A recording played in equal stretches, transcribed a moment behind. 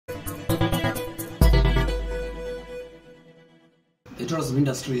The tourism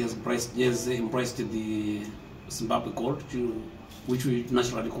industry has embraced the Zimbabwe gold, which we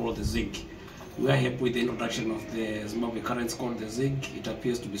naturally call the ZiG. We are happy with the introduction of the Zimbabwe currency called the ZiG. It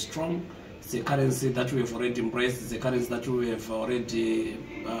appears to be strong. It's a currency that we have already embraced. It's a currency that we have already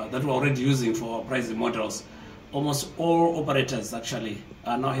that we're already using for our pricing models. Almost all operators actually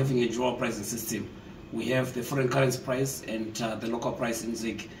are now having a dual pricing system. We have the foreign currency price and the local price in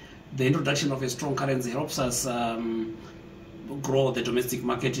ZiG. The introduction of a strong currency helps us grow the domestic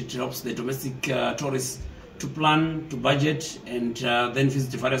market. It helps the domestic tourists to plan, to budget, and then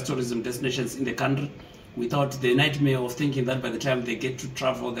visit various tourism destinations in the country without the nightmare of thinking that by the time they get to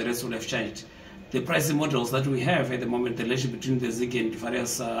travel, the rest will have changed. The pricing models that we have at the moment, the relationship between the ZiG and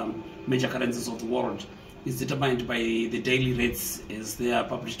various major currencies of the world, is determined by the daily rates as they are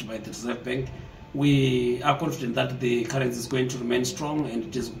published by the Reserve Bank. We are confident that the currency is going to remain strong and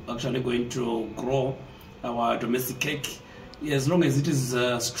it is actually going to grow our domestic cake. As long as it is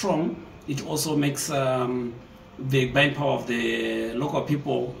strong, it also makes the buying power of the local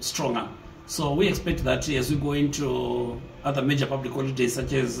people stronger. So we expect that as we go into other major public holidays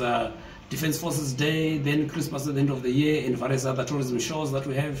such as Defense Forces Day, then Christmas at the end of the year, and various other tourism shows that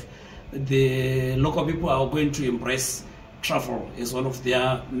we have, the local people are going to embrace travel as one of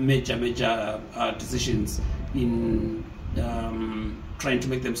their major decisions in trying to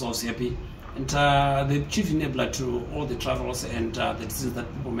make themselves happy. And the chief enabler to all the travels and the decisions that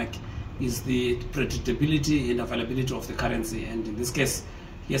people make is the predictability and availability of the currency. And in this case,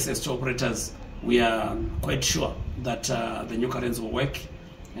 yes, as to operators, we are quite sure that the new currency will work,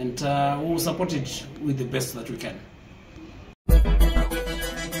 and we will support it with the best that we can.